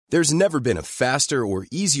There's never been a faster or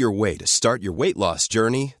easier way to start your weight loss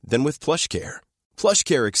journey than with PlushCare.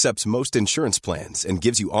 PlushCare accepts most insurance plans and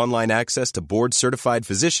gives you online access to board-certified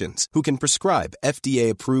physicians who can prescribe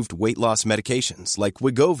FDA-approved weight loss medications like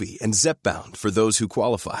Wegovy and Zepbound for those who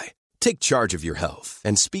qualify. Take charge of your health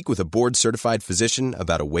and speak with a board-certified physician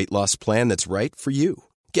about a weight loss plan that's right for you.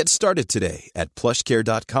 Get started today at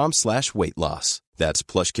plushcare.com/weight loss. That's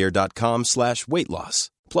plushcare.com/weight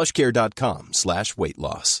loss. plushcare.com/weight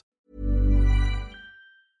loss.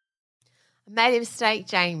 I made a mistake,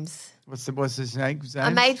 James. What's the snake, James?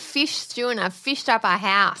 I made fish stew and I fished up our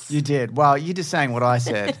house. You did. Well, you're just saying what I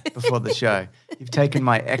said before the show. You've taken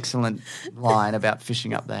my excellent line about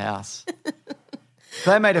fishing up the house.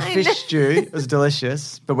 Claire made a fish stew. It was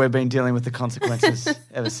delicious, but we've been dealing with the consequences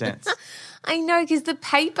ever since. I know, because the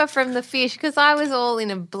paper from the fish, because I was all in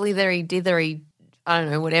a blithery-dithery, I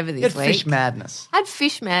don't know, whatever this You had week. fish madness. I had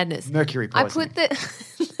fish madness. Mercury poisoning.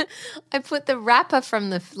 I put the wrapper from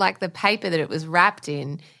the paper that it was wrapped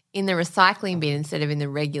in the recycling bin instead of in the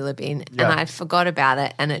regular bin, and I forgot about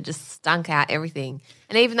it, and it just stunk out everything.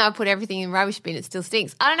 And even though I put everything in the rubbish bin, it still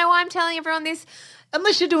stinks. I don't know why I'm telling everyone this.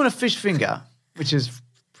 Unless you're doing a fish finger, which is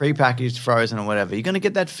prepackaged, frozen or whatever, you're going to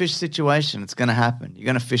get that fish situation. It's going to happen. You're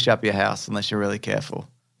going to fish up your house unless you're really careful.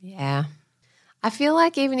 Yeah. I feel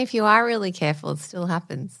like even if you are really careful, it still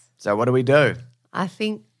happens. So what do we do? I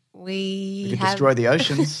think we could destroy the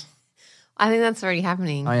oceans. I think that's already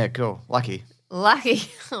happening. Oh, yeah, cool. Lucky.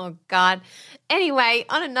 Oh, God. Anyway,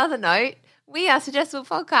 on another note, we are Suggestible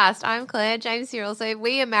Podcast. I'm Claire, James here also.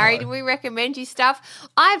 We are married and we recommend you stuff.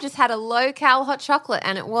 I've just had a low-cal hot chocolate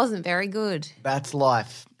and it wasn't very good. That's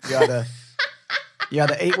life. You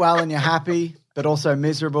either eat well and you're happy, but also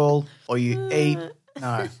miserable, or you eat.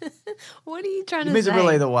 No. What are you trying You're to miserable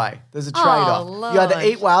say? either way. There's a trade-off. Lord. You either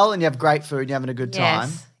eat well and you have great food and you're having a good time.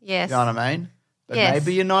 Yes. You know what I mean? But Yes.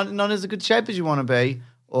 maybe you're not as a good shape as you want to be,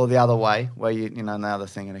 or the other way, where you know, the other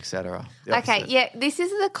thing and et cetera. Okay, yeah, this is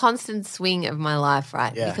the constant swing of my life,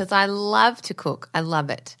 right? Yeah. Because I love to cook. I love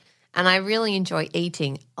it. And I really enjoy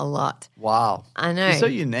eating a lot. Wow. I know. You're so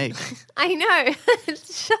unique. I know.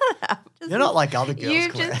 Shut up. You're not like other girls,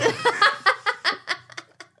 You've Claire.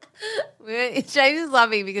 James is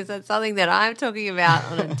loving because that's something that I'm talking about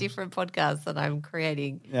on a different podcast that I'm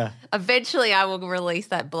creating. Yeah. Eventually I will release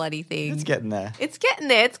that bloody thing. It's getting there. It's getting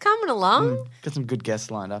there. It's coming along. Got some good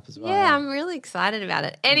guests lined up as well. Yeah, I'm really excited about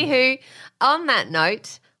it. Anywho, on that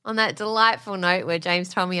note, on that delightful note where James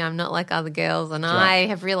told me I'm not like other girls, and I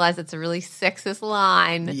have realised it's a really sexist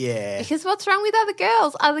line. Yeah. Because what's wrong with other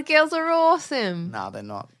girls? Other girls are awesome. No, they're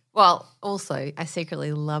not. Well, also, I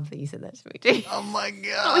secretly love that you said that to me too. Oh, my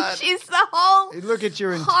God. Which is the whole Look at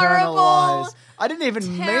your horrible, internalized. I didn't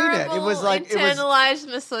even mean it. It was like internalized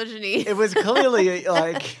misogyny. It was clearly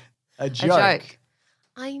like a joke. A joke.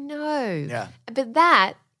 I know. Yeah. But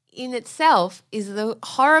that in itself is the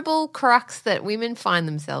horrible crux that women find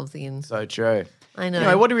themselves in. So true. I know.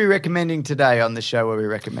 Anyway, what are we recommending today on the show where we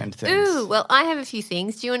recommend things? Ooh, well, I have a few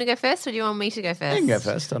things. Do you want to go first or do you want me to go first? You can go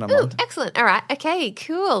first. I don't Ooh, mind. excellent. All right. Okay,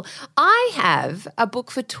 cool. I have a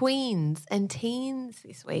book for tweens and teens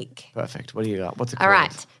this week. Perfect. What do you got? What's it called? All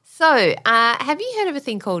right. So, have you heard of a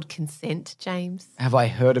thing called consent, James? Have I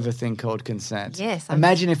heard of a thing called consent? Yes.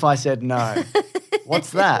 Imagine if I said no. What's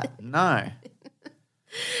that? No. Anyway.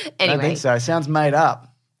 I don't think so. Sounds made up.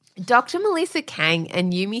 Dr. Melissa Kang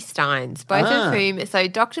and Yumi Steins, both of whom, so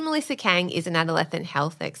Dr. Melissa Kang is an adolescent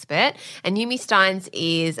health expert and Yumi Steins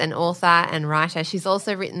is an author and writer. She's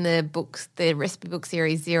also written the recipe book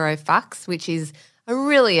series Zero Fucks, which is a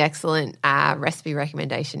really excellent recipe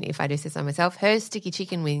recommendation, if I do say so myself. Her sticky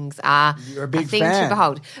chicken wings are You're a big thing fan. to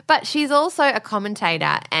behold. But she's also a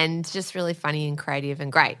commentator and just really funny and creative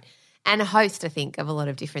and great. And a host, I think, of a lot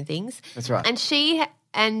of different things. That's right. And she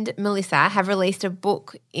and Melissa have released a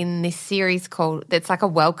book in this series that's like a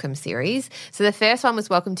welcome series. So the first one was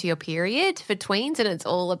Welcome to Your Period for tweens, and it's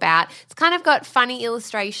all about, it's kind of got funny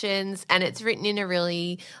illustrations and it's written in a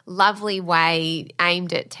really lovely way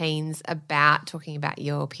aimed at teens about talking about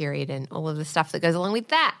your period and all of the stuff that goes along with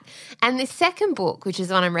that. And the second book, which is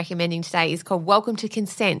the one I'm recommending today, is called Welcome to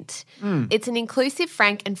Consent. It's an inclusive,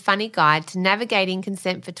 frank and funny guide to navigating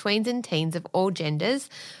consent for tweens and teens of all genders.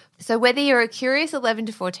 So whether you're a curious 11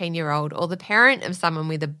 to 14-year-old or the parent of someone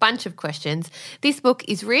with a bunch of questions, this book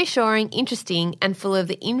is reassuring, interesting, and full of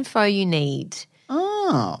the info you need.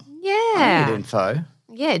 Oh. Yeah. I need info.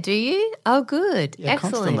 Yeah, do you? Oh, good. Yeah,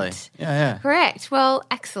 Excellent. constantly. Yeah. Correct. Well,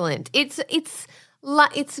 excellent. It's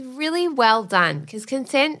really well done because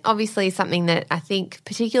consent obviously is something that I think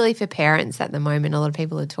particularly for parents at the moment a lot of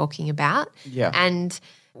people are talking about. Yeah. And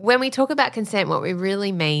When we talk about consent, what we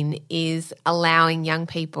really mean is allowing young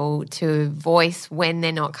people to voice when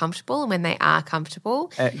they're not comfortable and when they are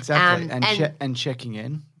comfortable. Exactly. And checking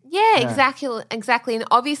in. Yeah, exactly. And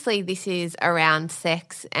obviously this is around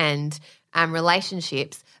sex and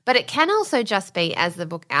relationships, but it can also just be, as the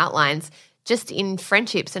book outlines, just in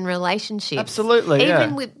friendships and relationships. Absolutely,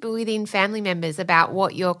 Even within family members, about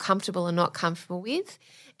what you're comfortable and not comfortable with,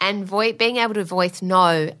 and being able to voice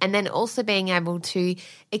no, and then also being able to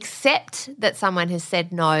accept that someone has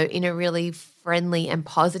said no in a really friendly and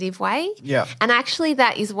positive way. Yeah. And actually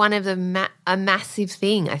that is one of a massive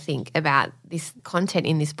thing, I think, about this content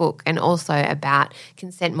in this book, and also about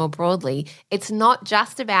consent more broadly. It's not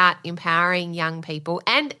just about empowering young people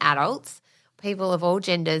and adults, people of all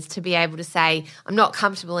genders, to be able to say, I'm not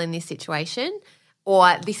comfortable in this situation,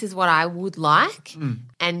 or this is what I would like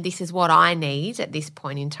and this is what I need at this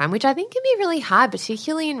point in time, which I think can be really hard,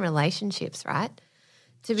 particularly in relationships, right?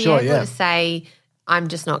 To be able to say, I'm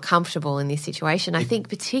just not comfortable in this situation. I think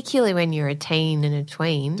particularly when you're a teen and a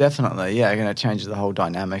tween. Definitely, yeah. It changes the whole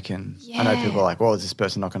dynamic. And I know people are like, well, is this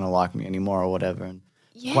person not going to like me anymore or whatever? And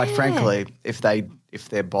quite frankly, if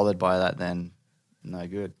they're bothered by that, then no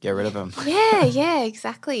good. Get rid of them. Yeah,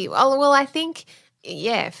 exactly. Well, I think –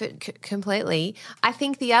 completely. I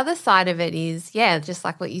think the other side of it is, just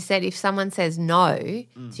like what you said, if someone says no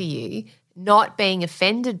to you, not being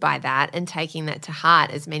offended by that and taking that to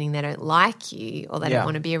heart as meaning they don't like you or they don't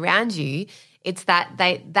want to be around you, it's that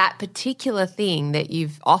that particular thing that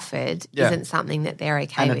you've offered isn't something that they're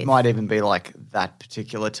okay with. And it might even be like that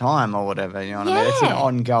particular time or whatever, you know what I mean? It's an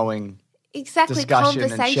ongoing discussion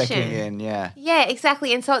conversation and checking in, Yeah,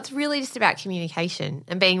 exactly. And so it's really just about communication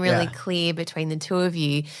and being really clear between the two of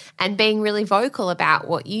you and being really vocal about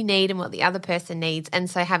what you need and what the other person needs, and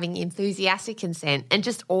so having enthusiastic consent and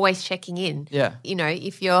just always checking in. Yeah. You know,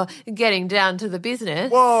 if you're getting down to the business,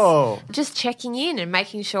 just checking in and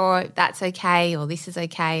making sure that's okay or this is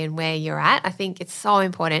okay and where you're at. I think it's so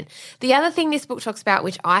important. The other thing this book talks about,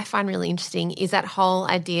 which I find really interesting, is that whole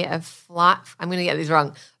idea of flight. I'm going to get this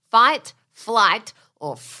wrong. Fight, flight,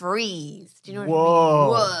 or freeze. Do you know what I mean?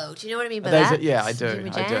 Whoa. Do you know what I mean by that? Yeah, I do.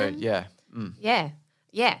 Yeah.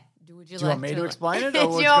 Yeah. Would do you want me to explain it? Do you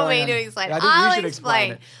want me to explain it? I think you should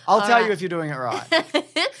explain it. I'll tell you if you're doing it right.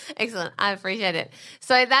 Excellent. I appreciate it.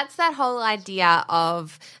 So that's that whole idea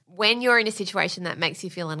of when you're in a situation that makes you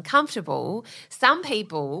feel uncomfortable, some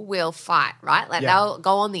people will fight, right? Like they'll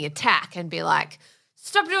go on the attack and be like,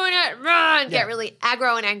 stop doing it, run, get really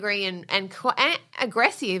aggro and angry and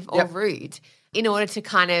aggressive or rude in order to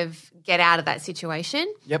kind of get out of that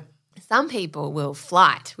situation. Yep. Some people will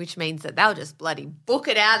flight, which means that they'll just bloody book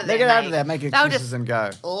it out of there. They get out of there, make excuses and go.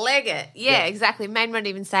 Leg it. Yeah, exactly. May not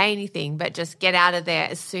even say anything, but just get out of there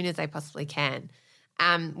as soon as they possibly can,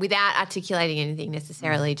 without articulating anything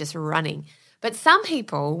necessarily, just running. But some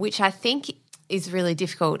people, which I think is really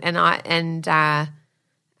difficult, and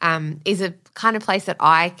is a kind of place that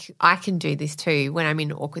I can do this too when I'm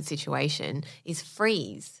in an awkward situation, is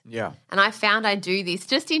freeze. Yeah. And I found I do this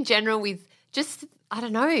just in general with just, I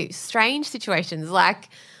don't know, strange situations. Like,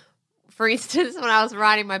 for instance, when I was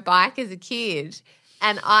riding my bike as a kid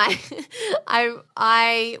and I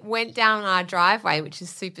went down our driveway, which is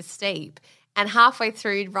super steep, and halfway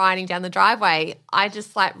through riding down the driveway, I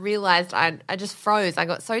just realised I just froze. I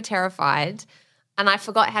got so terrified and I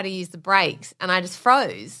forgot how to use the brakes and I just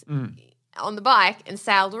froze on the bike and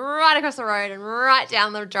sailed right across the road and right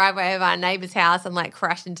down the driveway of our neighbour's house and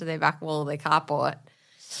crashed into their back wall of their carport,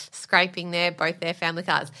 scraping both their family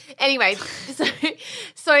cars. Anyway,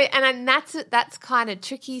 and that's kind of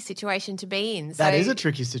tricky situation to be in. So, that is a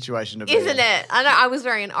tricky situation to be in. Isn't it? I know. I was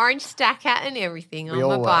wearing an orange stack hat and everything on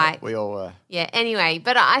my bike. We all were. Yeah, anyway,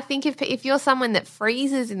 but I think if you're someone that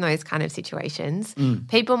freezes in those kind of situations,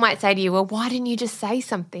 people might say to you, well, why didn't you just say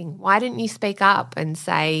something? Why didn't you speak up and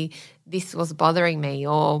say this was bothering me?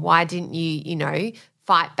 Or why didn't you,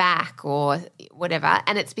 fight back or whatever?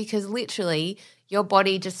 And it's because literally your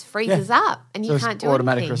body just freezes up and you can't do anything.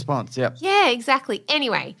 Automatic response, yeah. Yeah, exactly.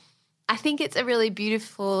 Anyway, I think it's a really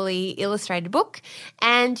beautifully illustrated book,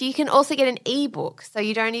 and you can also get an e-book, so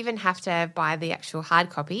you don't even have to buy the actual hard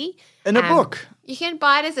copy. In a book. You can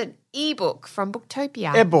buy it as an e-book from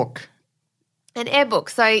Booktopia. E-book. An e-book.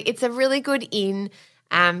 So it's a really good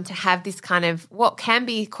to have this kind of what can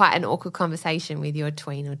be quite an awkward conversation with your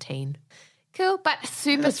tween or teen. Cool, but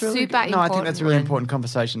super important. No, I think that's a really important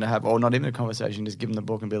conversation to have, or not even a conversation, just give them the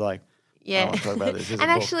book and be like, yeah. I want to talk about this. And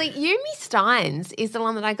actually, Yumi Steins is the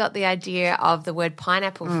one that I got the idea of the word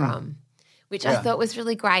pineapple from, which I thought was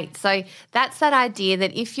really great. So that's that idea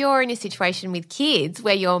that if you're in a situation with kids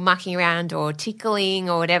where you're mucking around or tickling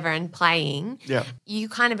or whatever and playing, you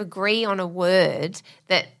kind of agree on a word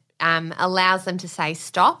that allows them to say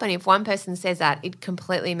stop. And if one person says that, it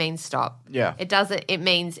completely means stop. Yeah. It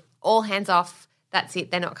means all hands off. That's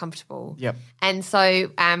it. They're not comfortable. Yep. And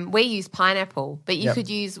so we use pineapple, but you could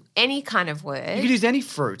use any kind of word. You could use any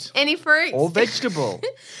fruit. Any fruit. Or vegetable.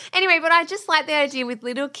 Anyway, but I just like the idea with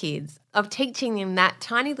little kids of teaching them that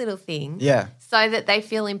tiny little thing so that they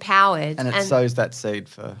feel empowered. And it sows that seed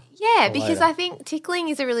for because later. I think tickling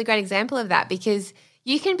is a really great example of that because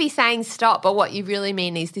you can be saying stop, but what you really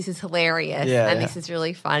mean is this is hilarious this is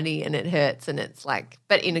really funny and it hurts and it's like,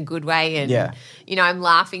 but in a good way. And, you know, I'm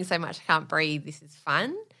laughing so much I can't breathe. This is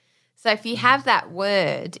fun. So if you have that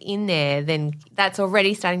word in there, then that's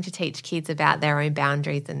already starting to teach kids about their own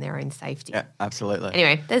boundaries and their own safety. Yeah, absolutely.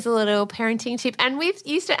 Anyway, there's a little parenting tip and we've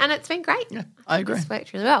used it and it's been great. Yeah, I agree. It's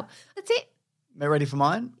worked really well. That's it. Are you ready for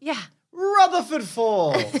mine? Yeah. Rutherford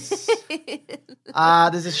Falls.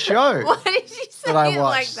 There's a show. Why did you say that I it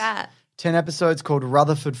like watched. that? 10 episodes called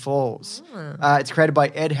Rutherford Falls. It's created by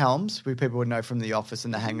Ed Helms, who people would know from The Office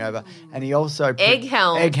and The Hangover. And he also... Egg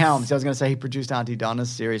Helms. Egg Helms. I was going to say he produced Auntie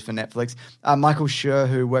Donna's series for Netflix. Michael Schur,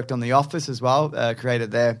 who worked on The Office as well,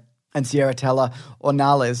 created there. And Sierra Teller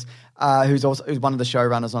Ornales, who's one of the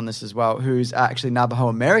showrunners on this as well, who's actually Navajo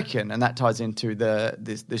American, and that ties into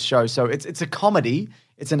this show. So it's a comedy.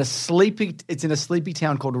 It's in a sleepy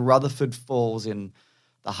town called Rutherford Falls in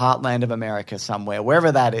the heartland of America somewhere,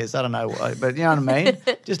 wherever that is. I don't know, but you know what I mean?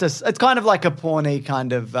 It's kind of like a Pawnee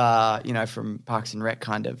kind of, from Parks and Rec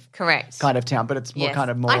kind of town, but it's more Yes.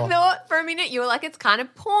 kind of more. I thought for a minute you were like, it's kind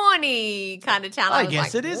of Pawnee kind of town. I was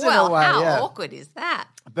guess like, it is well, in a way, how awkward is that?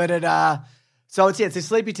 But so it's a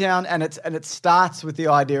sleepy town, and it starts with the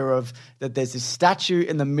idea of that there's this statue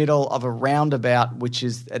in the middle of a roundabout, which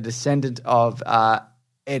is a descendant of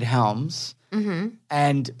Ed Helms. Mm-hmm.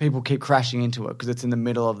 And people keep crashing into it because it's in the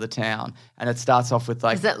middle of the town. And it starts off with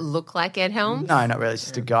like... Does it look like Ed Helms? No, not really. It's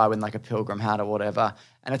just a guy with like a pilgrim hat or whatever.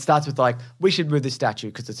 And it starts with like, we should move this statue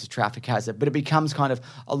because it's a traffic hazard. But it becomes kind of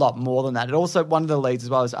a lot more than that. It also, one of the leads as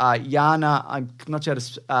well is Yana, I'm not sure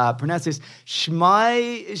how to pronounce this,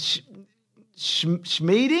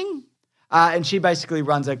 Schmeeding. And she basically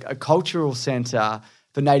runs a cultural center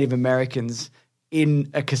for Native Americans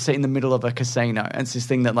in the middle of a casino. And it's this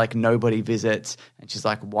thing that like nobody visits. And she's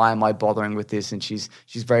like, why am I bothering with this? And she's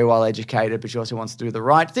very well educated, but she also wants to do the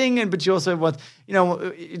right thing. But she also wants, you know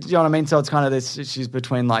what I mean? So it's kind of this, she's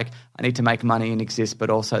between like, I need to make money and exist, but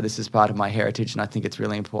also this is part of my heritage. And I think it's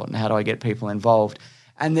really important. How do I get people involved?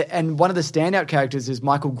 And one of the standout characters is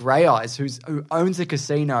Michael Grey Eyes, who owns a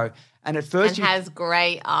casino. And at first has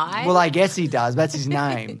grey eyes? Well, I guess he does. That's his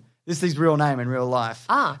name. This is his real name in real life.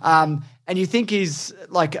 And you think he's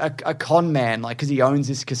like a con man, like because he owns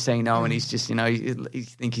this casino and he's just, you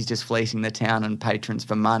think he's just fleecing the town and patrons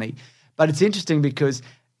for money. But it's interesting because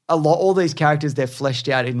all these characters, they're fleshed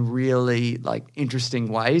out in really like interesting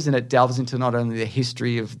ways, and it delves into not only the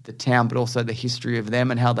history of the town but also the history of them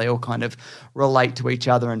and how they all kind of relate to each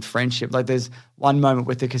other and friendship. Like there's one moment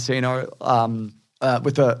with the casino,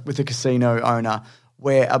 with a casino owner,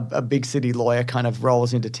 where a big city lawyer kind of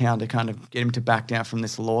rolls into town to kind of get him to back down from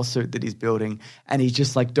this lawsuit that he's building, and he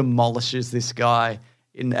just like demolishes this guy,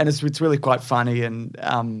 and it's really quite funny, and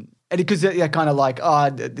because they're kind of like, oh,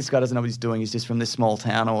 this guy doesn't know what he's doing, he's just from this small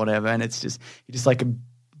town or whatever, and it's just he just like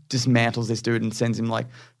dismantles this dude and sends him like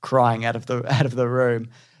crying out of the room.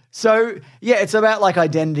 So, yeah, it's about like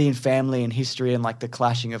identity and family and history and like the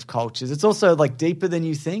clashing of cultures. It's also like deeper than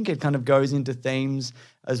you think. It kind of goes into themes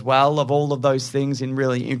as well of all of those things in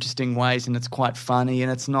really interesting ways, and it's quite funny,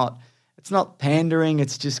 and it's not pandering.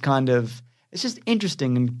 It's just kind of, it's just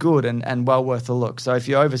interesting and good and well worth a look. So if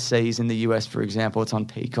you're overseas in the US, for example, it's on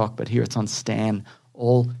Peacock, but here it's on Stan,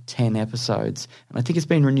 all 10 episodes. And I think it's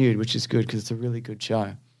been renewed, which is good because it's a really good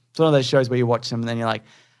show. It's one of those shows where you watch them and then you're like,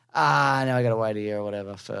 now I got to wait a year or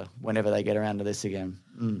whatever for whenever they get around to this again.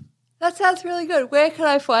 That sounds really good. Where can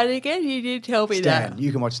I find it again? You did tell me Stan. that.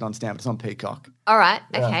 You can watch it on Stan, but it's on Peacock. All right.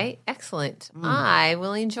 Yeah. Okay. Excellent. I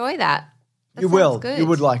will enjoy that. You will. Good. You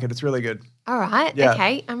would like it. It's really good. All right. Yeah.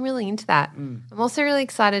 Okay. I'm really into that. I'm also really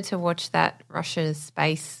excited to watch that Russia's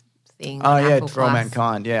space thing. Oh, yeah, Apple For All Plus.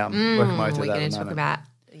 Mankind. Yeah, I'm working my way through that. We're going to talk about.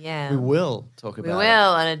 We will talk about it. We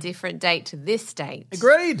will on a different date to this date.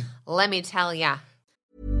 Agreed. Let me tell ya.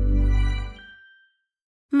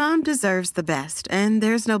 Mom deserves the best, and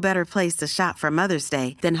there's no better place to shop for Mother's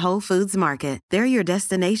Day than Whole Foods Market. They're your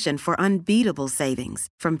destination for unbeatable savings,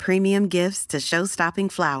 from premium gifts to show-stopping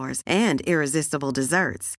flowers and irresistible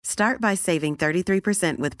desserts. Start by saving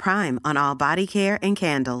 33% with Prime on all body care and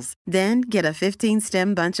candles. Then get a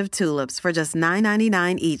 15-stem bunch of tulips for just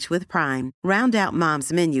 $9.99 each with Prime. Round out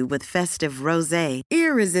Mom's menu with festive rosé,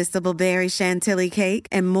 irresistible berry chantilly cake,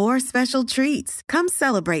 and more special treats. Come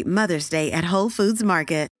celebrate Mother's Day at Whole Foods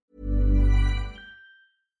Market.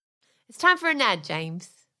 It's time for an ad, James.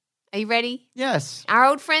 Are you ready? Yes. Our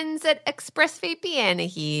old friends at ExpressVPN are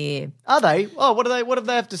here. Are they? Oh, what do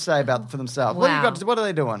they have to say for themselves? Wow. What are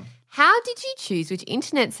they doing? How did you choose which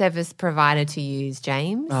internet service provider to use,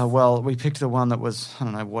 James? Well, we picked the one that was, I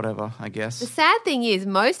don't know, whatever, I guess. The sad thing is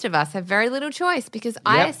most of us have very little choice because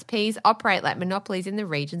ISPs operate like monopolies in the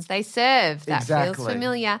regions they serve. That feels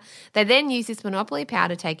familiar. They then use this monopoly power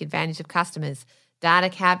to take advantage of customers. Data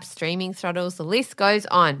caps, streaming throttles, the list goes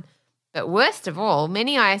on. But worst of all,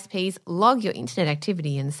 many ISPs log your internet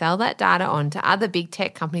activity and sell that data on to other big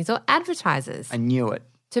tech companies or advertisers. I knew it.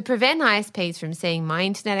 To prevent ISPs from seeing my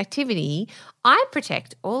internet activity, I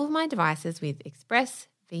protect all of my devices with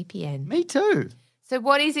ExpressVPN. Me too. So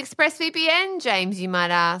what is ExpressVPN, James, you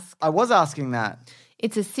might ask? I was asking that.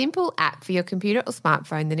 It's a simple app for your computer or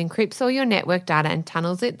smartphone that encrypts all your network data and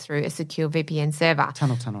tunnels it through a secure VPN server.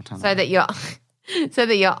 Tunnel. So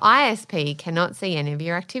that your ISP cannot see any of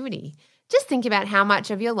your activity. Just think about how much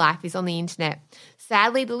of your life is on the internet.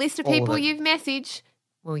 Sadly, the list of people you've messaged,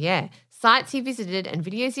 sites you visited and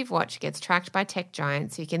videos you've watched gets tracked by tech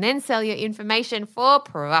giants who can then sell your information for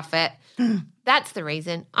profit. That's the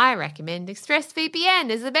reason I recommend ExpressVPN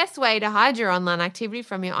is the best way to hide your online activity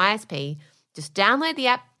from your ISP. Just download the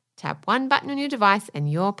app, tap one button on your device,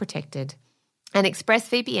 and you're protected. And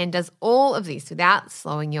ExpressVPN does all of this without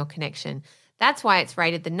slowing your connection. That's why it's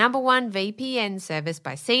rated the #1 VPN service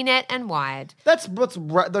by CNET and Wired.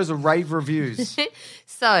 Those are rave reviews.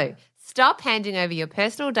 So stop handing over your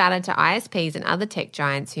personal data to ISPs and other tech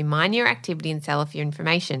giants who mine your activity and sell off your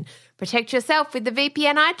information. Protect yourself with the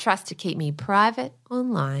VPN I trust to keep me private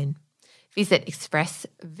online. Visit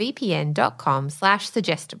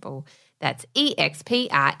expressvpn.com/suggestible. That's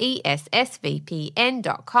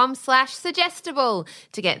expressvpn.com/suggestible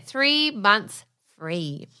to get 3 months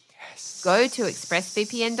free. Yes. Go to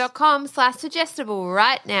expressvpn.com/suggestible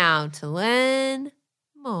right now to learn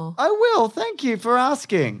more. I will. Thank you for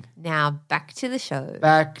asking. Now back to the show.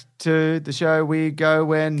 Back to the show we go.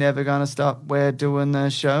 We're never going to stop. We're doing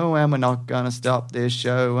the show and we're not going to stop this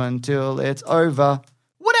show until it's over.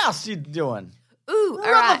 What else are you doing? Ooh,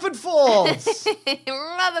 Rutherford Falls. Rutherford Falls.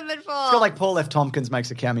 It's got like Paul F. Tompkins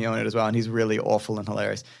makes a cameo in it as well, and he's really awful and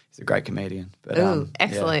hilarious. He's a great comedian. But,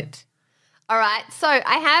 excellent. Yeah. All right, so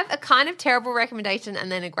I have a kind of terrible recommendation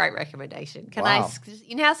and then a great recommendation. Can I?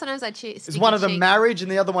 You know how sometimes I choose. Is one of them marriage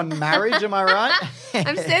and the other one marriage? Am I right?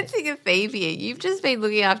 I'm sensing a theme here. You've just been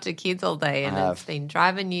looking after kids all day, and it's been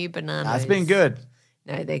driving you bananas. That's been good.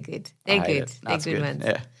 No, they're good. They're good. They're good ones.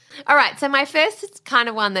 Yeah. All right, so my first kind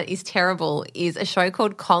of one that is terrible is a show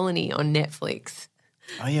called Colony on Netflix.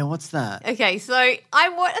 Oh, yeah, what's that? Okay, so I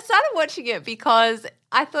started watching it because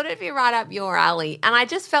I thought it'd be right up your alley, and I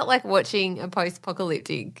just felt like watching a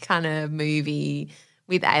post-apocalyptic kind of movie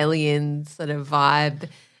with aliens sort of vibe.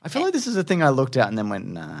 I feel like this is a thing I looked at and then went,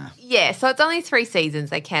 nah. Yeah, so it's only 3 seasons.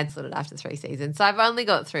 They cancelled it after 3 seasons. So I've only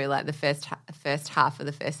got through like the first half of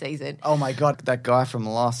the first season. Oh, my God, that guy from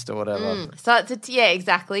Lost or whatever. So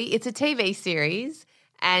exactly. It's a TV series,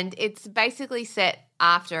 and it's basically set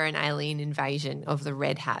after an alien invasion of the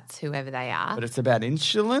Red Hats, whoever they are. But it's about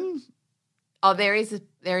insulin? Oh, there is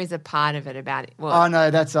a part of it about it. Well, oh, no,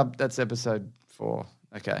 that's episode 4.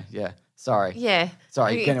 Okay, yeah. Sorry. Yeah.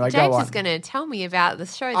 Sorry. Anyway, James go on. is going to tell me about the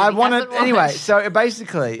show. I want to anyway. So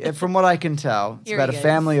basically, from what I can tell, it's about a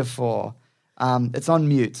family of 4. It's on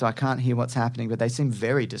mute, so I can't hear what's happening. But they seem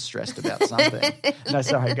very distressed about something. No,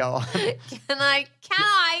 sorry. Go on. Can I?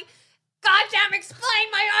 Goddamn!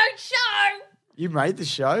 Explain my own show. You made the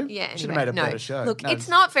show. Yeah. Anyway, should have made a better show. Look, it's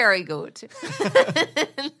not very good.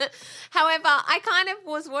 However, I kind of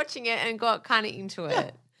was watching it and got kind of into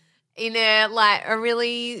it. In a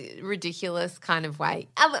really ridiculous kind of way.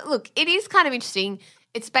 Look, it is kind of interesting.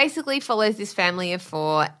 It's basically follows this family of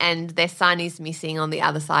 4, and their son is missing on the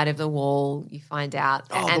other side of the wall. You find out,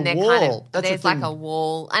 and the they're wall. There's like a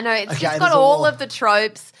wall. I know it's got all of the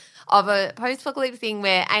tropes of a post-apocalyptic thing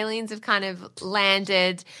where aliens have kind of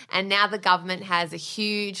landed, and now the government has a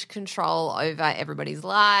huge control over everybody's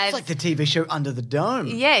lives. It's like the TV show Under the Dome.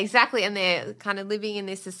 Yeah, exactly. And they're kind of living in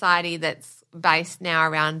this society that's based now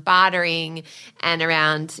around bartering and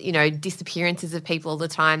around, disappearances of people all the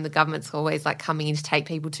time. The government's always like coming in to take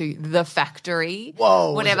people to the factory.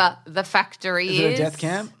 Whoa. Whatever the factory is. Is it a death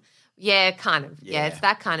camp? Yeah, kind of. Yeah, it's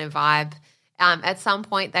that kind of vibe. At some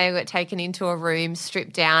point they got taken into a room,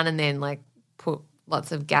 stripped down, and then like put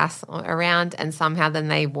lots of gas around, and somehow then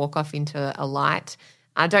they walk off into a light.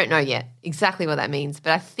 I don't know yet exactly what that means,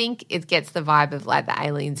 but I think it gets the vibe of like the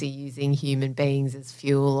aliens are using human beings as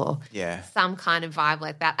fuel or some kind of vibe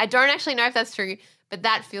like that. I don't actually know if that's true, but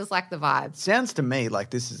that feels like the vibe. Sounds to me like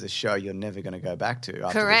this is a show you're never going to go back to.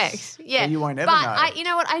 Correct. This. Yeah. So you won't ever know. But you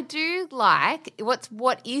know what I do like?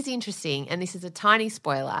 What is interesting, and this is a tiny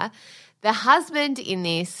spoiler, the husband in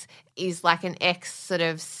this is like an ex sort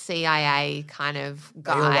of CIA kind of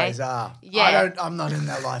guy. They always are. Yeah. I'm not in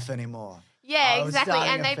that life anymore. Yeah, exactly.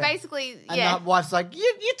 And they basically, and the wife's like,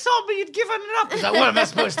 you told me you'd given it up. He's like, what am I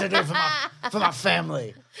supposed to do for my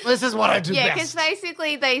family? Well, this is what I do best. Yeah, because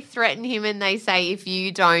basically they threaten him and they say, if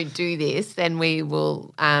you don't do this, then we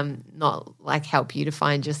will not like help you to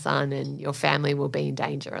find your son and your family will be in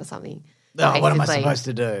danger or something. Oh, what am I supposed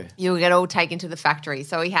to do? You'll get all taken to the factory.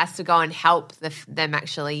 So he has to go and help them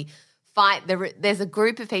actually fight. There's a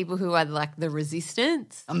group of people who are like the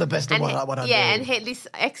resistance. I'm the best at what I do. Yeah, and this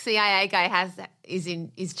ex-CIA guy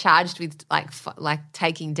is charged with like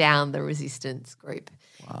taking down the resistance group.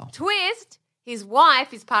 Wow. Twist, his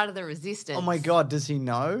wife is part of the resistance. Oh my God, does he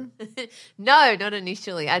know? No, not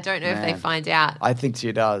initially. I don't know if they find out. I think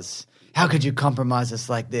she does. How could you compromise us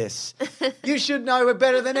like this? You should know it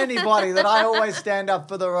better than anybody that I always stand up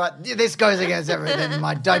for the right. This goes against everything.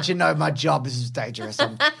 Don't you know my job is dangerous?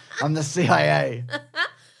 I'm the CIA.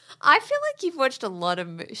 I feel like you've watched a lot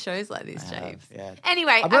of shows like this, James. Yeah.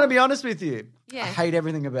 Anyway. I'm going to be honest with you. Yeah. I hate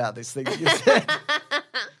everything about this thing that you said.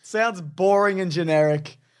 Sounds boring and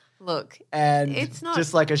generic. Look, and it's not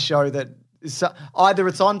just like a show that is, either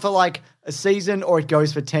it's on for like a season or it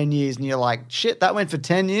goes for 10 years and you're like, shit, that went for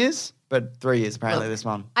 10 years? But 3 years apparently this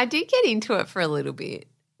one. I did get into it for a little bit.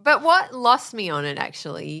 But what lost me on it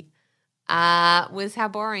actually was how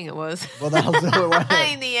boring it was. Well, that'll do it, won't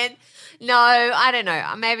it? In the end. No, I don't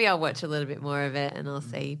know. Maybe I'll watch a little bit more of it and I'll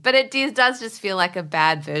see. But it does just feel like a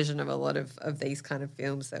bad version of a lot of these kind of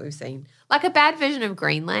films that we've seen. Like a bad version of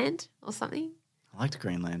Greenland or something. I liked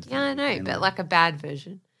Greenland. Yeah, I know, but like a bad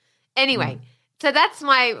version. Anyway, so that's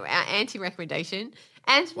my anti-recommendation.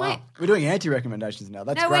 And wow. We're doing anti-recommendations now.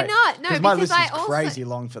 That's great. No, we're not. No, because my because list is crazy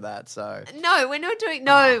long for that. So no, we're not doing.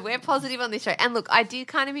 No, we're positive on this show. And look, I did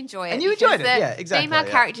kind of enjoy it. And you enjoyed it, yeah, exactly. Female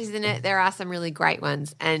characters in it, there are some really great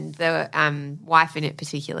ones, and the wife in it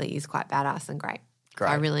particularly is quite badass and great. Great,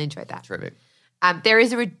 so I really enjoyed that. Terrific. There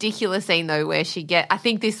is a ridiculous scene though where I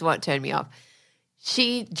think this is what turned me off.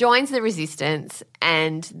 She joins the resistance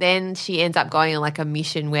and then she ends up going on like a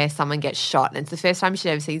mission where someone gets shot, and it's the first time she'd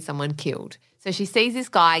ever seen someone killed. So she sees this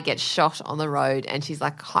guy get shot on the road and she's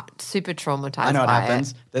like super traumatized by it. I know what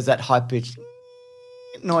happens. There's that high-pitched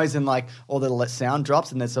noise and like all the sound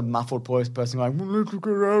drops and there's a muffled person going, let's get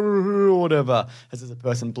out of here or whatever, as there's a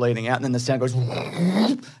person bleeding out, and then the sound goes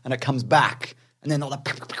and it comes back. And then all the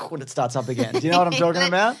when it starts up again. Do you know what I'm talking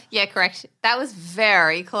about? Yeah, correct. That was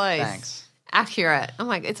very close. Thanks. Accurate. Oh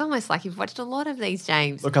my God, it's almost like you've watched a lot of these,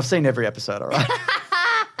 James. Look, I've seen every episode, all right?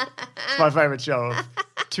 It's my favourite show of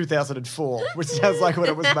 2004, which sounds like when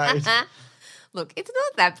it was made. Look, it's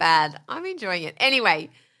not that bad. I'm enjoying it. Anyway,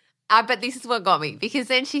 but this is what got me, because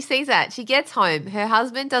then she sees that. She gets home. Her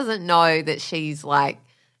husband doesn't know that she's like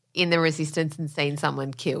in the resistance and seen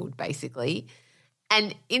someone killed, basically.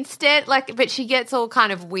 And instead, but she gets all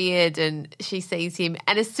kind of weird and she sees him.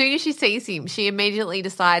 And as soon as she sees him, she immediately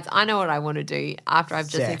decides, I know what I want to do after I've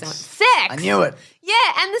just seen someone. Sex! I knew it. Yeah,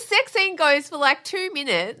 and the sex scene goes for like 2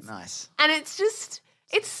 minutes. Nice. And it's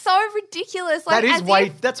so ridiculous.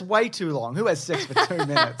 Like, that's way too long. Who has sex for 2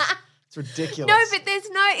 minutes? It's ridiculous. No, but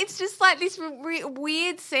it's just like this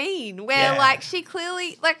weird scene where like she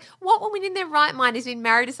clearly, like what woman in their right mind has been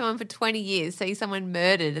married to someone for 20 years, sees someone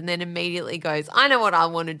murdered and then immediately goes, I know what I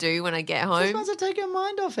want to do when I get home. Just wants to take her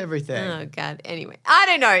mind off everything. Oh God. Anyway, I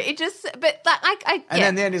don't know. It just, but like And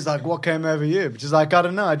then the end is like, what came over you? But she's like, I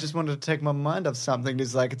don't know. I just wanted to take my mind off something.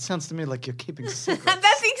 He's like, it sounds to me like you're keeping secrets.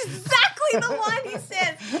 That's exactly the line he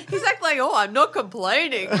says. He's like, oh, I'm not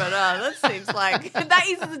complaining, but that seems like that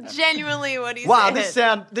is genuinely what he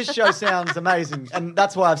said. This show sounds amazing, and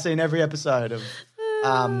that's why I've seen every episode of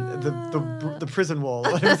the prison wall.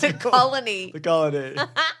 The colony. The colony.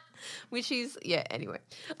 Which is anyway.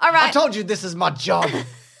 All right. I told you this is my job.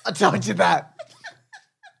 I told you that.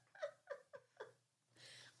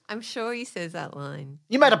 I'm sure he says that line.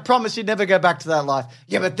 You made a promise you'd never go back to that life.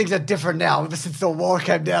 Yeah, but things are different now. Ever since the wall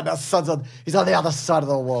came down, our son's he's on the other side of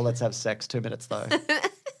the wall. Let's have sex. 2 minutes, though.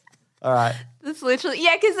 All right. That's literally,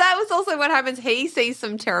 yeah, because that was also what happens. He sees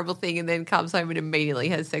some terrible thing and then comes home and immediately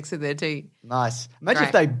has sex with her too. Nice. Imagine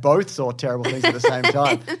if they both saw terrible things at the same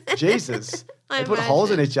time. Jesus. They put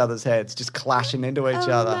holes in each other's heads, just clashing into each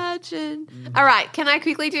other. Imagine. All right, can I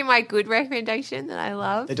quickly do my good recommendation that I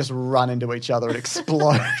love? They just run into each other and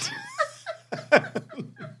explode.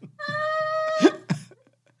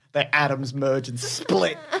 Their atoms merge and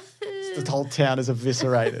split. The whole town is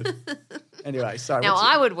eviscerated. Anyway, sorry. Now,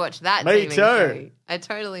 I would watch that. Me TV too. show. I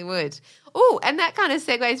totally would. Oh, and that kind of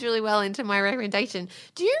segues really well into my recommendation.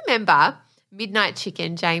 Do you remember Midnight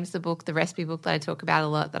Chicken, James, the book, the recipe book that I talk about a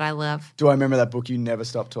lot that I love? Do I remember that book you never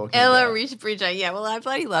stopped talking Ella about? Richbridger. Yeah, well, I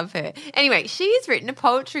bloody love her. Anyway, she's written a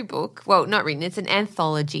poetry book. Well, not written. It's an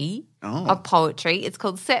anthology of poetry. It's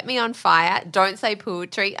called Set Me on Fire. Don't say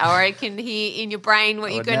poetry, or I can hear in your brain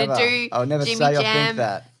what you're going to do. I would never Jimmy say or Jam, think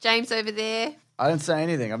that. James over there. I didn't say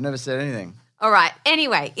anything. I've never said anything. All right.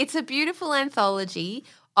 Anyway, it's a beautiful anthology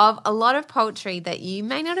of a lot of poetry that you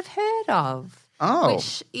may not have heard of. Oh.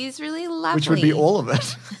 Which is really lovely. Which would be all of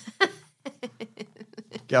it.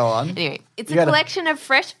 Go on. Anyway, it's a collection of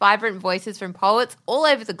fresh, vibrant voices from poets all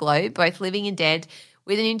over the globe, both living and dead,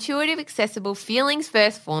 with an intuitive, accessible,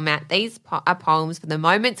 feelings-first format. These are poems for the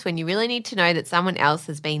moments when you really need to know that someone else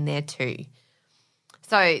has been there too.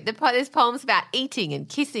 So there's poems about eating and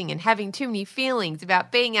kissing and having too many feelings,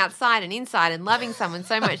 about being outside and inside and loving someone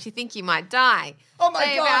so much you think you might die. Oh,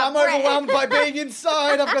 my God, I'm overwhelmed by being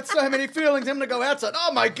inside. I've got so many feelings. I'm going to go outside.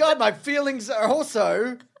 Oh, my God, my feelings are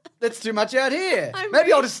also, that's too much out here.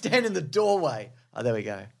 Maybe I'll just stand in the doorway. Oh, there we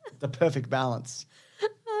go. The perfect balance.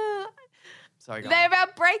 Sorry, go on. They're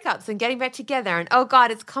about breakups and getting back together and, oh,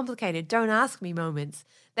 God, it's complicated. Don't ask me moments.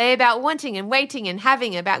 They're about wanting and waiting and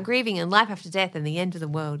having, about grieving and life after death and the end of the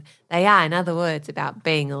world. They are, in other words, about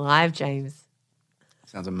being alive, James.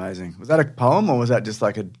 Sounds amazing. Was that a poem or was that just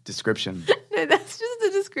like a description? No, that's just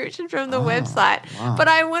a description from the website. Wow. But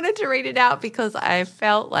I wanted to read it out because I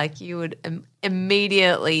felt like you would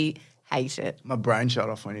immediately hate it. My brain shut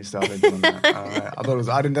off when you started doing that. I thought it was.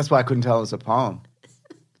 That's why I couldn't tell it was a poem.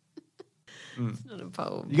 It's not a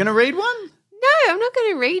poem. You going to read one? No, I'm not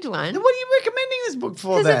going to read one. Then what are you recommending this book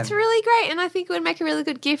for then? Because it's really great and I think it would make a really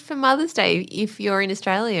good gift for Mother's Day if you're in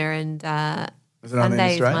Australia and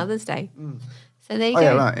Sunday is Mother's Day. So there you go.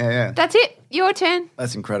 Yeah, right. Yeah. That's it. Your turn.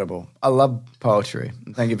 That's incredible. I love poetry.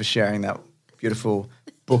 And thank you for sharing that beautiful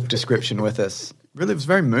book description with us. Really, it was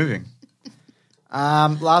very moving.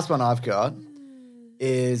 Last one I've got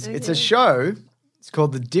is it's a show. It's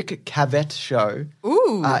called The Dick Cavett Show.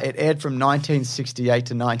 Ooh. It aired from 1968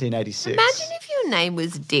 to 1986. Imagine if your name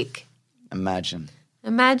was Dick. Imagine.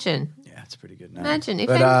 Yeah, it's a pretty good name. Imagine.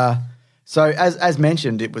 So as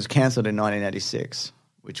mentioned, it was cancelled in 1986,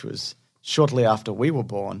 which was shortly after we were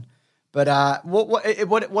born. But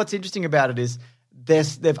what's interesting about it is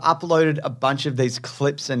they've uploaded a bunch of these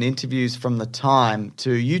clips and interviews from the time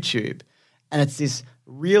to YouTube, and it's this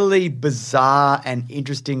really bizarre and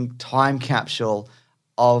interesting time capsule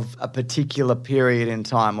of a particular period in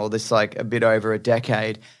time, or this like a bit over a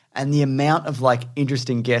decade. And the amount of like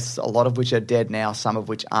interesting guests, a lot of which are dead now, some of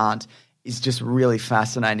which aren't, is just really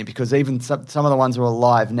fascinating because even some of the ones who are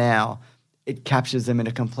alive now, it captures them in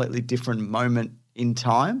a completely different moment in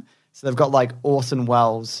time. So they've got like Orson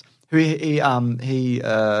Welles, who the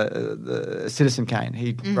Citizen Kane.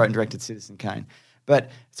 He wrote and directed Citizen Kane.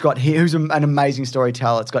 But it's got who's an amazing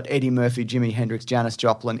storyteller. It's got Eddie Murphy, Jimi Hendrix, Janis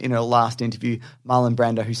Joplin. In her last interview, Marlon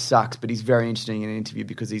Brando, who sucks, but he's very interesting in an interview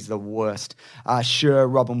because he's the worst. Cher,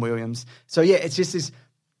 Robin Williams. So yeah, it's just this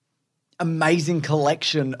amazing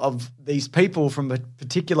collection of these people from a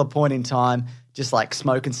particular point in time, just like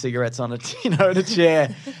smoking cigarettes on in a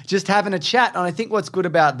chair, just having a chat. And I think what's good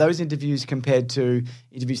about those interviews compared to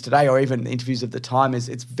interviews today or even interviews of the time is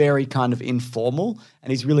it's very kind of informal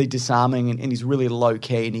and he's really disarming and he's really low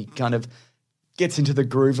key and he kind of gets into the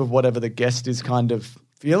groove of whatever the guest is kind of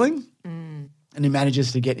feeling. And he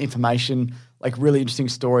manages to get information, like really interesting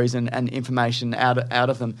stories and information out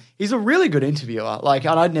of them. He's a really good interviewer. Like,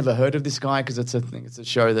 and I'd never heard of this guy because it's a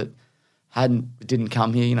show that didn't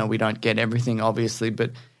come here. You know, we don't get everything obviously,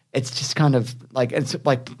 but it's just kind of like it's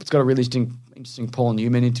got a really interesting Paul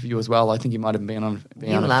Newman interview as well. I think he might have been on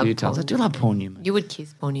a few times. I do love Paul Newman. You would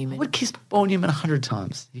kiss Paul Newman. I would kiss Paul Newman 100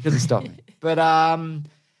 times. He couldn't stop me. But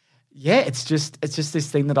yeah, it's just this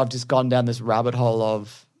thing that I've just gone down this rabbit hole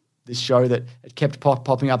of this show that it kept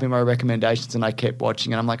popping up in my recommendations and I kept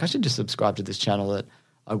watching and I'm like, I should just subscribe to this channel that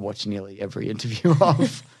I watch nearly every interview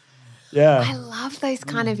of. Yeah. I love those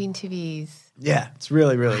kind of interviews. Yeah, it's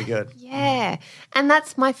really, really good. Yeah. And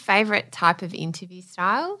that's my favourite type of interview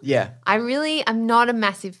style. Yeah. I'm not a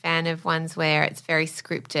massive fan of ones where it's very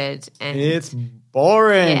scripted and It's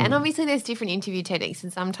boring. yeah, and obviously there's different interview techniques,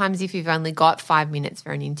 and sometimes if you've only got 5 minutes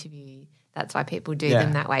for an interview, that's why people do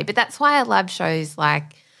them that way. But that's why I love shows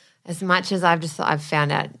like, as much as I've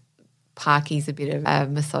found out Parky's a bit of a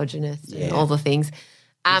misogynist and all the things.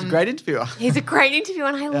 He's a great interviewer. He's a great interviewer,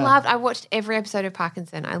 and I watched every episode of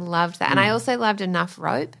Parkinson. I loved that. And I also loved Enough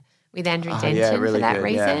Rope with Andrew Denton really for that good,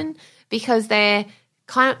 reason because they're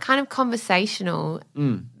kind of conversational,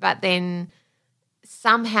 but then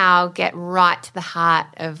somehow get right to the heart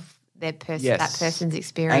of that person's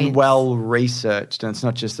experience. And well researched. And it's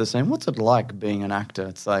not just the same, what's it like being an actor?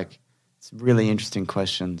 It's like, it's really interesting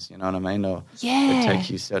questions, you know what I mean? Or that take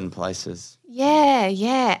you certain places. Yeah,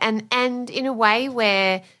 yeah. And in a way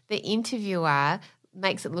where the interviewer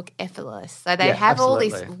makes it look effortless. So they have all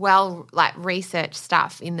this researched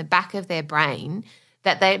stuff in the back of their brain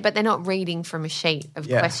but they're not reading from a sheet of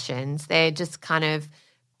questions. They're just kind of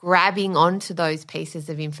grabbing onto those pieces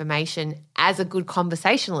of information as a good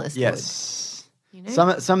conversationalist would. You know?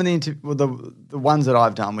 Some of the ones that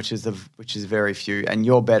I've done, which is very few, and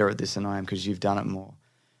you're better at this than I am because you've done it more,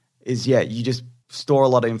 is you just store a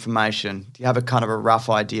lot of information. You have a kind of a rough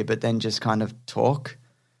idea, but then just kind of talk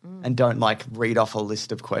and don't like read off a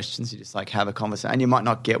list of questions. You just like have a conversation, and you might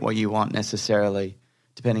not get what you want necessarily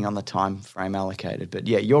depending on the time frame allocated. But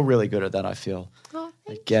yeah, you're really good at that, I feel. Oh,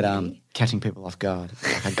 thank you. Catching people off guard.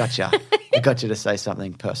 Like, I got you. I got you to say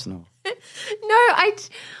something personal. No,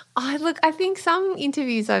 I think some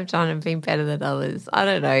interviews I've done have been better than others. I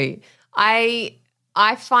don't know.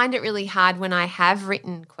 I find it really hard when I have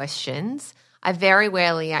written questions. I very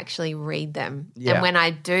rarely actually read them. Yeah. And when I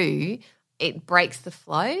do, it breaks the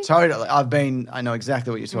flow. Totally. I know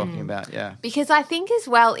exactly what you're talking about, yeah. Because I think as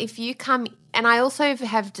well, if you come, and I also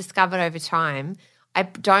have discovered over time, I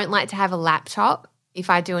don't like to have a laptop if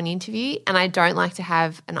I do an interview, and I don't like to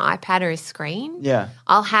have an iPad or a screen. Yeah.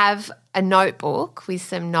 I'll have a notebook with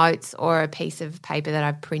some notes or a piece of paper that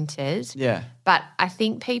I've printed. Yeah. But I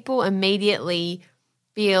think people immediately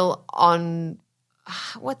feel on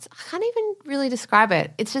I can't even really describe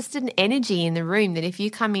it. It's just an energy in the room that if you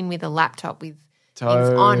come in with a laptop with things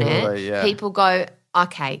on it, people go,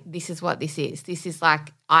 okay, this is what this is. This is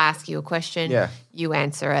like I ask you a question, you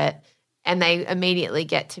answer it. And they immediately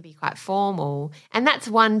get to be quite formal. And that's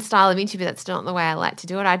one style of interview. That's not the way I like to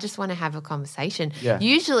do it. I just want to have a conversation. Yeah.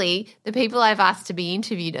 Usually the people I've asked to be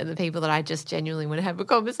interviewed are the people that I just genuinely want to have a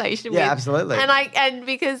conversation with. Yeah, absolutely. And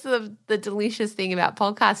because of the delicious thing about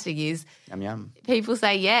podcasting is people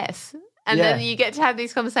say yes. And then you get to have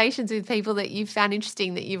these conversations with people that you've found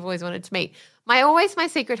interesting that you've always wanted to meet. My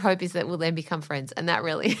secret hope is that we'll then become friends, and that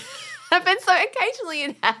really happens. So occasionally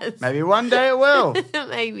it has. Maybe one day it will.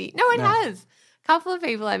 Maybe. No, it has. A couple of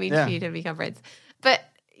people I've interviewed have become friends. But,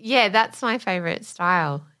 yeah, that's my favourite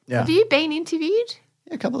style. Yeah. Have you been interviewed?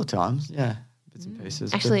 Yeah, a couple of times, bits and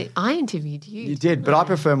pieces. Actually, I interviewed you. You did, but I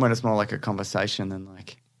prefer when it's more like a conversation than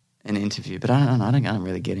like an interview. But I don't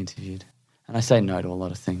really get interviewed. And I say no to a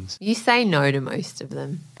lot of things. You say no to most of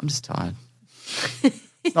them. I'm just tired.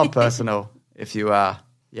 It's not personal. If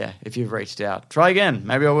you've reached out. Try again.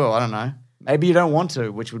 Maybe I will. I don't know. Maybe you don't want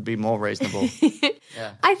to, which would be more reasonable.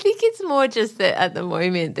 I think it's more just that at the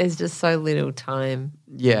moment there's just so little time.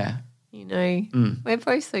 Yeah. You know, we're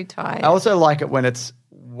both so tired. I also like it when it's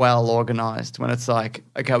well organised, when it's like,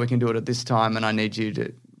 okay, we can do it at this time and I need you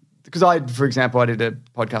to – because for example, I did a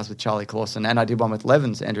podcast with Charlie Clausen and I did one with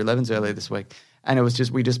Andrew Levins earlier this week. And it was just,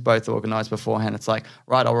 we just both organised beforehand. It's like,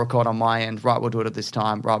 right, I'll record on my end. Right, we'll do it at this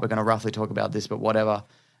time. Right, we're going to roughly talk about this, but whatever.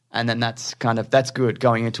 And then that's good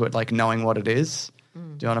going into it, like knowing what it is. Do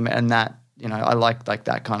you know what I mean? And that, I like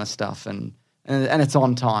that kind of stuff. And it's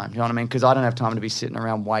on time. Do you know what I mean? Because I don't have time to be sitting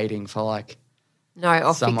around waiting for like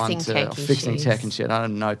fixing tech and shit. I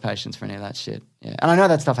don't know patience for any of that shit. Yeah. And I know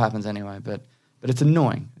that stuff happens anyway, but it's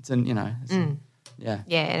annoying. Yeah,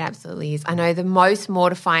 it absolutely is. I know the most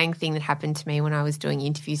mortifying thing that happened to me when I was doing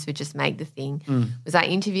interviews for Just Make the Thing was I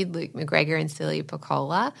interviewed Luke McGregor and Celia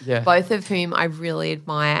Paccola, both of whom I really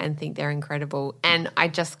admire and think they're incredible. And I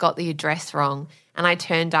just got the address wrong and I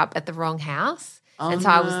turned up at the wrong house. And so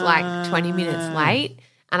I was like 20 minutes late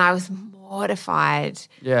and I was mortified.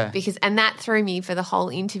 Yeah. And that threw me for the whole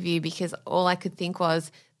interview because all I could think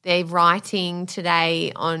was, they're writing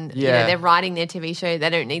today on, they're writing their TV show. They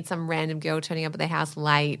don't need some random girl turning up at their house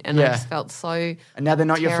late. And I just felt so And now they're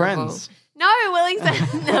not your friends. No, well,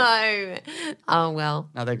 exactly. No. Oh, well.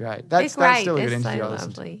 No, they're great. That's still a good interview. So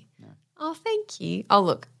lovely. No. Oh, thank you. Oh,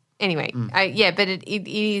 look, Anyway, but it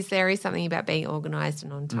is, there is something about being organised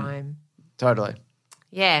and on time. Totally.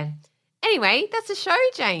 Yeah. Anyway, that's a show,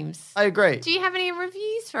 James. I agree. Do you have any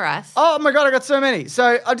reviews for us? Oh, my God, I got so many.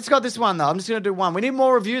 So I just got this one, though. I'm just going to do one. We need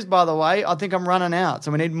more reviews, by the way. I think I'm running out,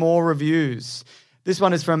 so we need more reviews. This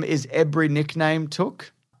one is from Is Every Nickname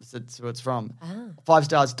Took? That's who it's from. 5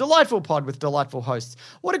 stars. Delightful pod with delightful hosts.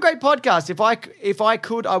 What a great podcast. If I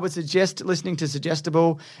could, I would suggest listening to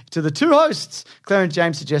Suggestible to the 2 hosts. Claire and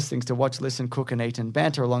James suggest things to watch, listen, cook and eat and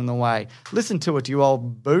banter along the way. Listen to it, you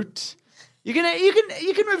old boot. You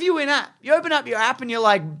can review in app. You open up your app and you're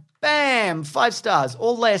like, bam, 5 stars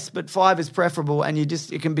or less, but 5 is preferable. And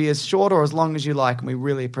it can be as short or as long as you like. And we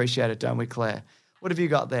really appreciate it, don't we, Claire? What have you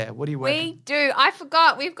got there? What are you working? We do. I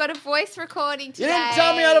forgot. We've got a voice recording today. You didn't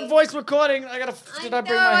tell me I had a voice recording.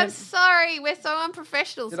 I'm sorry. We're so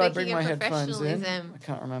unprofessional. Did I bring my headphones in? I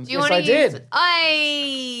can't remember. Do you want to use it?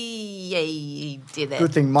 I did it.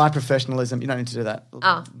 Good thing my professionalism. You don't need to do that.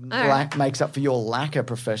 Oh, right. Makes up for your lack of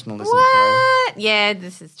professionalism. What? Yeah,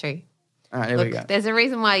 this is true. All right, here we go. There's a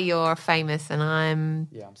reason why you're famous and I'm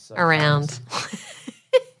so around.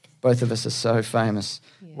 Both of us are so famous.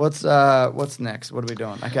 Yeah. What's next? What are we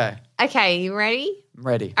doing? Okay, you ready? I'm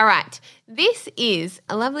ready. All right. This is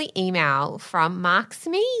a lovely email from Mark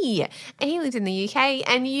Smee, and he lives in the UK.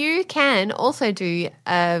 And you can also do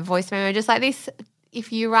a voice memo just like this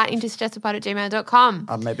if you write into suggestiblepod@gmail.com.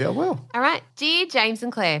 Maybe I will. All right. Dear James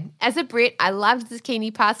and Claire, as a Brit, I loved the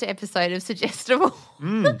zucchini pasta episode of Suggestible.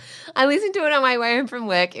 I listened to it on my way home from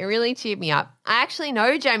work. It really cheered me up. I actually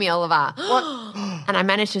know Jamie Oliver. What? And I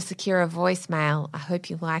managed to secure a voicemail. I hope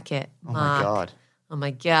you like it, Mark. Oh,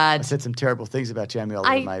 my God. I said some terrible things about Jamie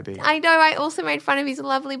Oliver, maybe. I know. I also made fun of his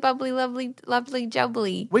lovely, bubbly, lovely, lovely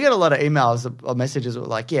jubbly. We get a lot of emails or messages that were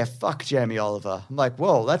like, yeah, fuck Jamie Oliver. I'm like,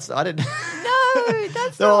 whoa, I didn't... No,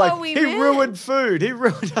 that's not like, what we meant. He ruined food. He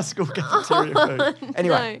ruined our school cafeteria food.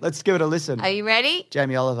 Anyway, let's give it a listen. Are you ready?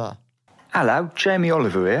 Jamie Oliver. Hello, Jamie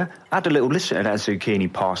Oliver here. I had a little listen to that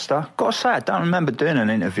zucchini pasta. Got to say, I don't remember doing an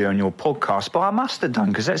interview on your podcast, but I must have done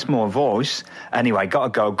because that's more voice. Anyway, got to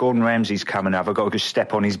go. Gordon Ramsay's coming up. I've got to go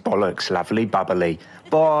step on his bollocks. Lovely, bubbly.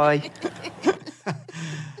 Bye.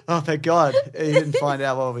 Oh, thank God. He didn't find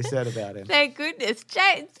out what we said about him. Thank goodness.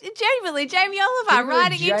 Genuinely, Jamie Oliver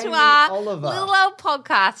writing into our little old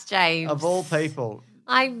podcast, James. Of all people.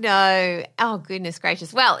 I know. Oh, goodness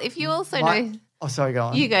gracious. Well, if you also know... Oh, sorry, go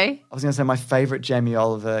on. You go. I was going to say my favourite Jamie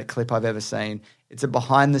Oliver clip I've ever seen. It's a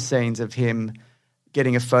behind the scenes of him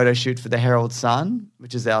getting a photo shoot for the Herald Sun,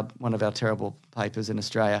 which is one of our terrible papers in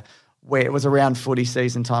Australia, where it was around footy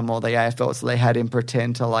season time or the AFL, so they had him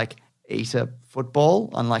pretend to eat a football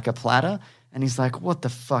on a platter. And he's like, what the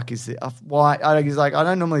fuck is it? Why? He's like, I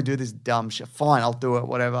don't normally do this dumb shit. Fine, I'll do it,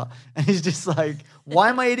 whatever. And he's just like, why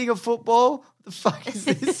am I eating a football? What the fuck is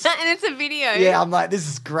this? And it's a video. Yeah, I'm like, this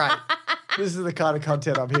is great. This is the kind of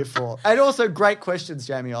content I'm here for. And also great questions,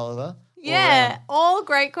 Jamie Oliver. Yeah, all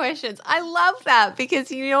great questions. I love that because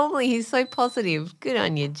he's so positive. Good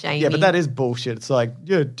on you, Jamie. Yeah, but that is bullshit. It's like,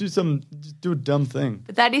 yeah, just do a dumb thing.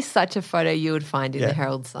 But that is such a photo you would find in the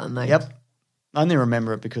Herald Sun, though. Yep. I only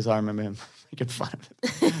remember it because I remember him making fun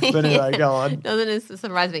of it. But anyway, go on. Doesn't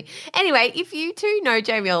surprise me. Anyway, if you too know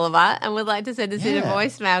Jamie Oliver and would like to send us in a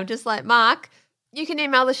voicemail just like Mark, you can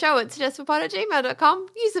email the show at suggestiblepod@gmail.com.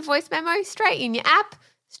 Use the voice memo straight in your app.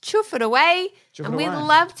 Chuff it away. We'd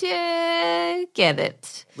love to get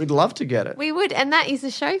it. We'd love to get it. We would. And that is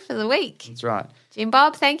the show for the week. That's right. Jim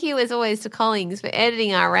Bob, thank you as always to Collings for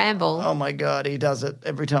editing our ramble. Oh, my God. He does it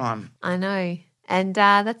every time. I know. And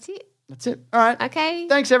that's it. That's it. All right. Okay.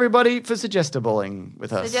 Thanks, everybody, for suggestibling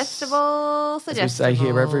with us. Suggestible. As we say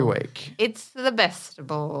here every week. It's the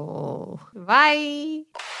bestable. Bye.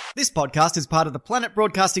 This podcast is part of the Planet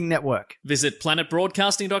Broadcasting Network. Visit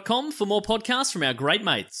planetbroadcasting.com for more podcasts from our great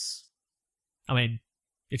mates. I mean,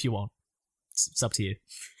 if you want. It's up to you.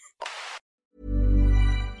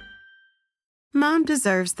 Mom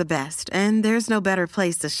deserves the best, and there's no better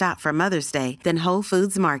place to shop for Mother's Day than Whole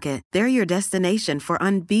Foods Market. They're your destination for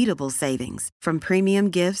unbeatable savings, from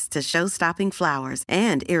premium gifts to show-stopping flowers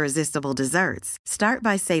and irresistible desserts. Start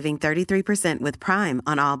by saving 33% with Prime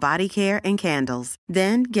on all body care and candles.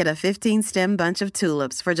 Then get a 15-stem bunch of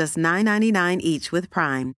tulips for just $9.99 each with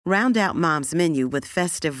Prime. Round out Mom's menu with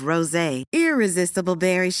festive rosé, irresistible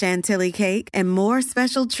berry chantilly cake, and more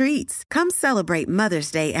special treats. Come celebrate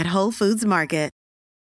Mother's Day at Whole Foods Market.